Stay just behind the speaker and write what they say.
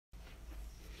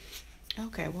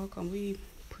Okay, welcome. We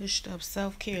pushed up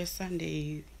Self Care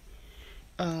Sunday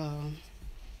uh,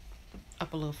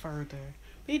 up a little further.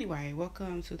 But anyway,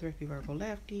 welcome to Thrifty Virgo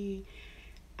Lefty.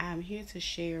 I'm here to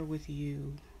share with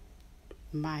you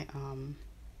my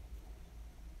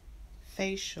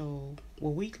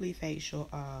weekly facial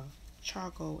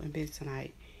charcoal and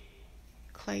bentonite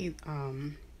clay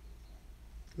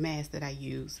mask that I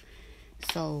use.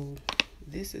 So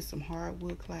this is some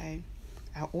hardwood clay.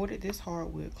 I ordered this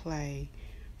hardwood clay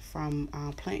from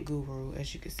Plant Guru.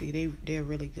 As you can see, they're a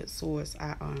really good source.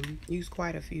 I use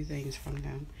quite a few things from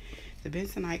them. The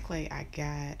bentonite clay I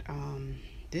got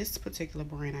this particular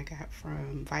brand I got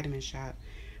from Vitamin Shop,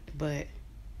 but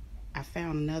I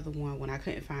found another one when I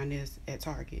couldn't find this at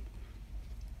Target,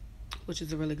 which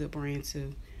is a really good brand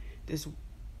too. This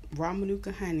raw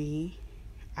manuka honey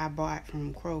I bought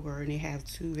from Kroger, and they have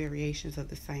two variations of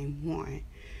the same one.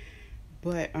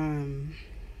 But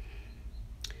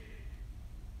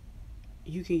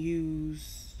you can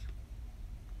use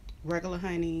regular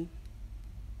honey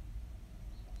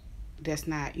that's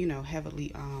not,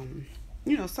 heavily,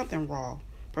 something raw,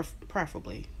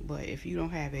 preferably. But if you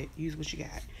don't have it, use what you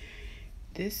got.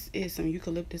 This is some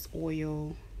eucalyptus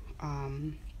oil,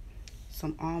 um,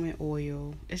 some almond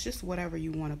oil. It's just whatever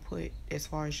you want to put as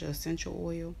far as your essential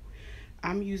oil.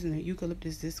 I'm using the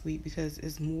eucalyptus this week because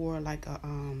it's more like a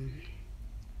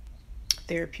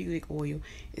therapeutic oil.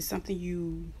 It's something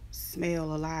you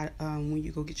smell a lot when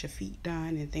you go get your feet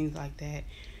done and things like that.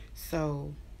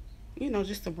 So,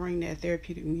 just to bring that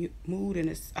therapeutic mood in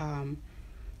this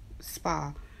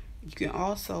spa. You can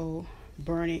also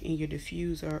burn it in your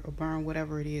diffuser or burn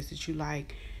whatever it is that you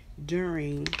like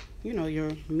during,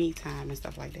 your me time and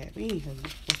stuff like that. But anywho,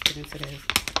 let's get into this.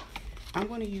 I'm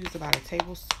going to use about a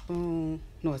teaspoon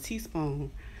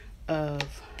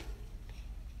of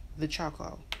the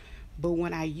charcoal. But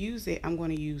when I use it, I'm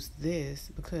going to use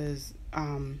this because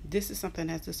this is something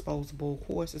that's disposable. Of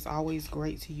course, it's always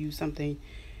great to use something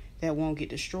that won't get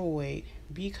destroyed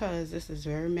because this is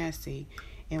very messy,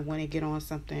 and when it get on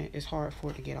something, it's hard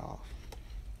for it to get off.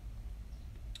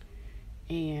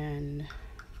 And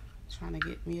trying to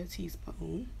get me a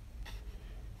teaspoon,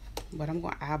 but I'm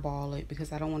going to eyeball it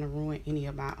because I don't want to ruin any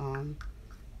of my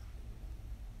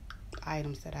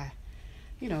items that I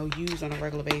use on a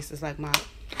regular basis, like my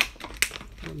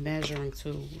measuring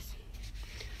tools.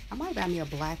 I might buy me a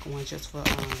black one just for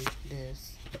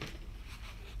this.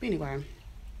 But anyway,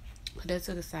 put that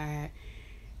to the side.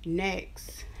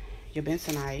 Next, your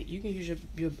bentonite. You can use your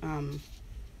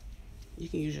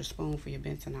spoon for your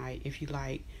bentonite if you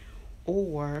like,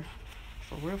 or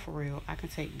for real, I can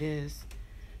take this,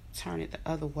 turn it the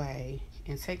other way,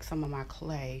 and take some of my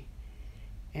clay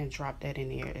and drop that in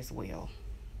there as well.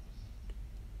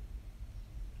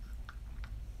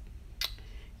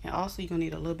 And also, you're gonna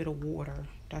need a little bit of water.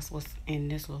 That's what's in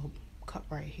this little cup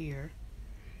right here.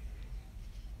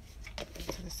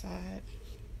 To the side.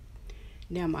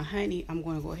 Now my honey, I'm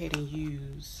going to go ahead and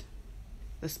use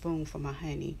the spoon for my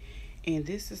honey, and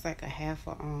this is like a half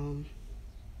a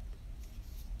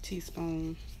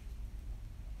teaspoon.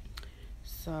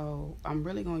 So I'm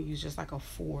really going to use just like a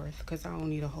fourth because I don't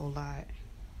need a whole lot.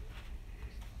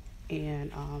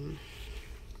 And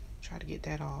try to get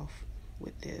that off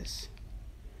with this.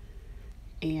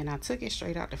 And I took it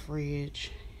straight out the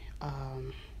fridge,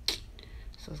 so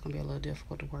it's gonna be a little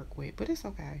difficult to work with, but it's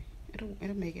okay.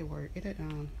 It'll make it work. It'll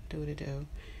do what it do.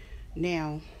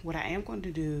 Now, what I am going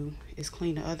to do is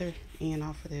clean the other end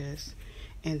off of this.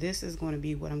 And this is going to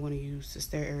be what I'm going to use to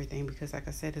stir everything because, like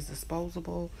I said, it's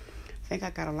disposable. I think I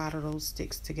got a lot of those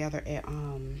sticks together at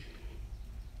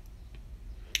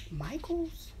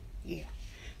Michael's. Yeah.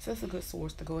 So it's a good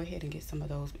source to go ahead and get some of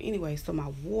those. But anyway, so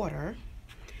my water,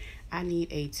 I need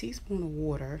a teaspoon of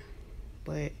water,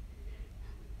 but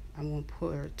I'm going to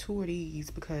put 2 of these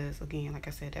because, again, like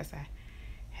I said, that's a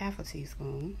half a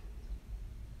teaspoon.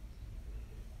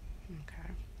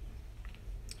 Okay.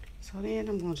 So then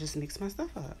I'm going to just mix my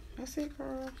stuff up. That's it,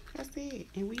 girl. That's it.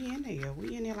 And we in there.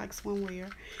 We in there like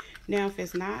swimwear. Now, if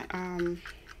it's not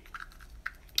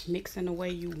mixing the way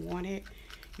you want it,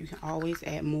 you can always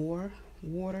add more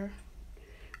water.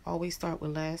 Always start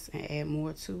with less and add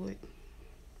more to it.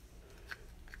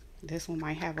 This one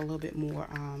might have a little bit more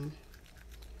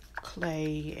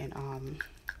clay and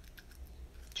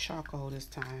charcoal this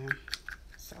time.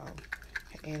 So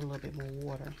add a little bit more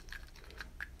water.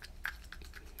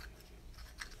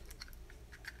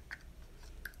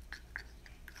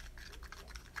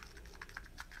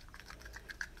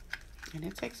 And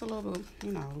it takes a little bit,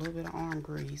 a little bit of arm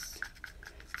grease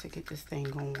to get this thing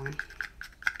going.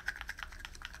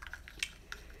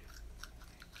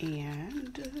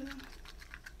 And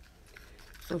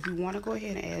So if you want to go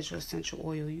ahead and add your essential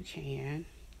oil, you can.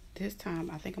 This time,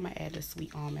 I think I'm going to add the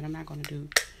sweet almond. I'm not going to do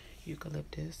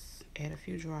eucalyptus. Add a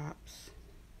few drops.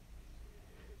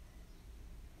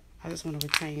 I just want to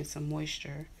retain some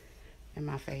moisture in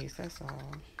my face, that's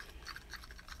all.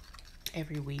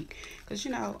 Every week. Because,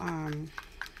 you know,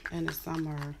 in the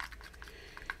summer,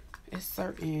 it's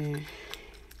certain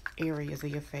areas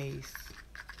of your face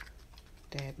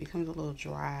that becomes a little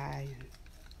dry and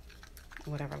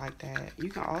whatever like that. You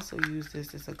can also use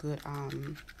this as a good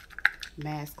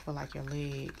mask for like your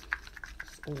legs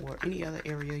or any other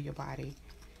area of your body,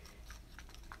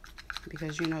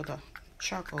 because you know the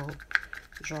charcoal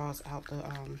draws out the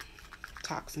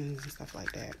toxins and stuff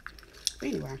like that. But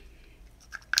anyway,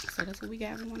 so that's what we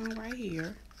got going on right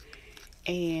here.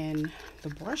 And the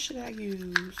brush that I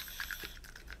use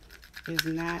is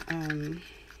not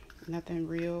nothing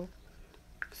real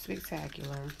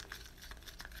spectacular.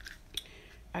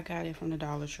 I got it from the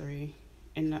Dollar Tree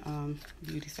in the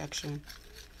beauty section.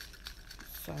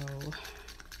 So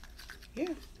yeah,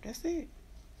 that's it.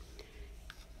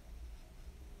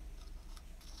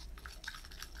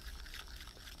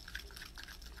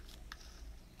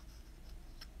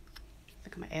 I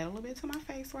think I'm gonna add a little bit to my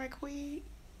face right quick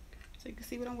so you can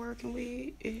see what I'm working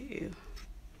with. Ew.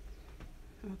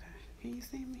 Okay, can you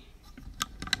see me?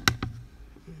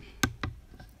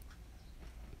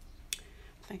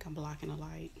 I think I'm blocking the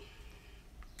light.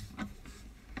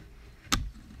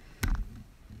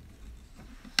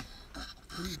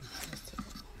 That's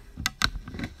terrible.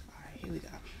 Alright, here we go.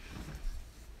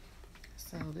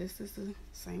 So this is the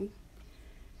same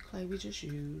clay we just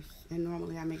used. And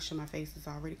normally I make sure my face is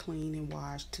already clean and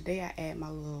washed. Today I add my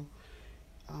little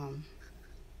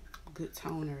good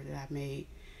toner that I made.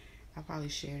 I'll probably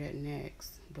share that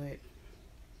next. But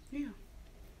yeah.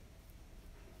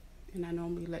 And I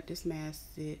normally let this mask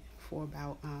sit for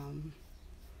about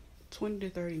 20 to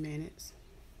 30 minutes.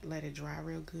 Let it dry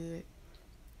real good.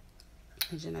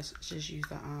 And then I just use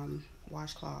the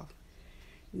washcloth.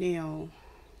 Now,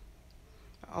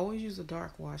 I always use a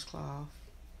dark washcloth,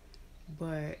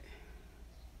 but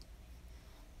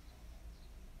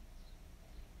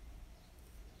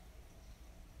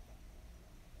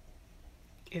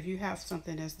if you have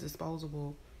something that's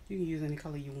disposable, you can use any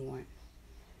color you want.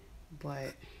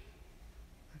 But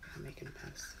I'm making a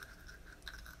mess.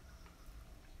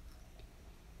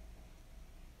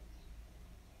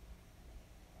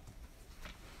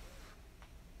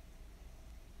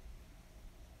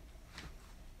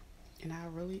 And I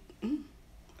really,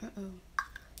 uh-oh,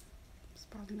 it's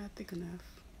probably not thick enough.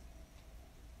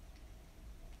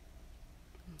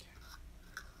 Okay,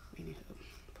 we need to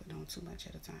put on too much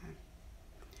at a time.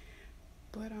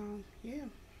 But, yeah.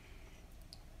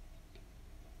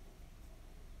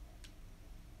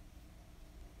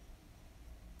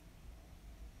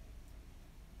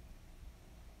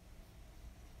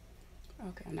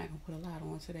 Okay, I'm not gonna put a lot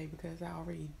on today because I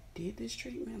already did this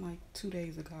treatment like 2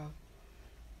 days ago.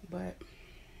 But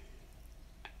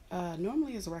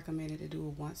normally it's recommended to do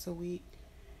it once a week,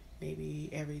 maybe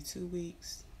every 2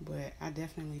 weeks, but I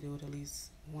definitely do it at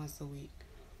least once a week.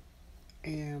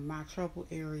 And my trouble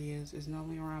areas is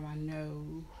normally around my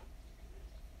nose,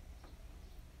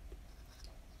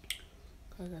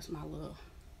 because that's my little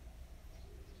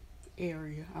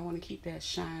area. I want to keep that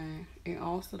shine. And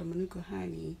also the Manuka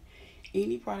honey,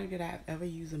 any product that I've ever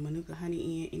used a Manuka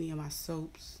honey in, any of my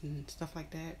soaps and stuff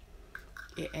like that,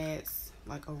 it adds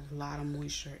like a lot of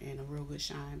moisture and a real good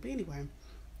shine. But anyway,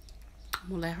 I'm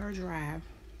gonna let her dry.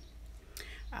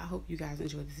 I hope you guys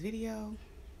enjoyed this video.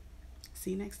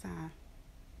 See you next time.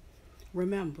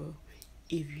 Remember,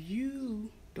 if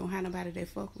you don't have nobody that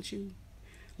fuck with you,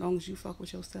 as long as you fuck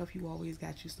with yourself, you always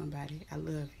got you somebody. I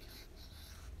love you.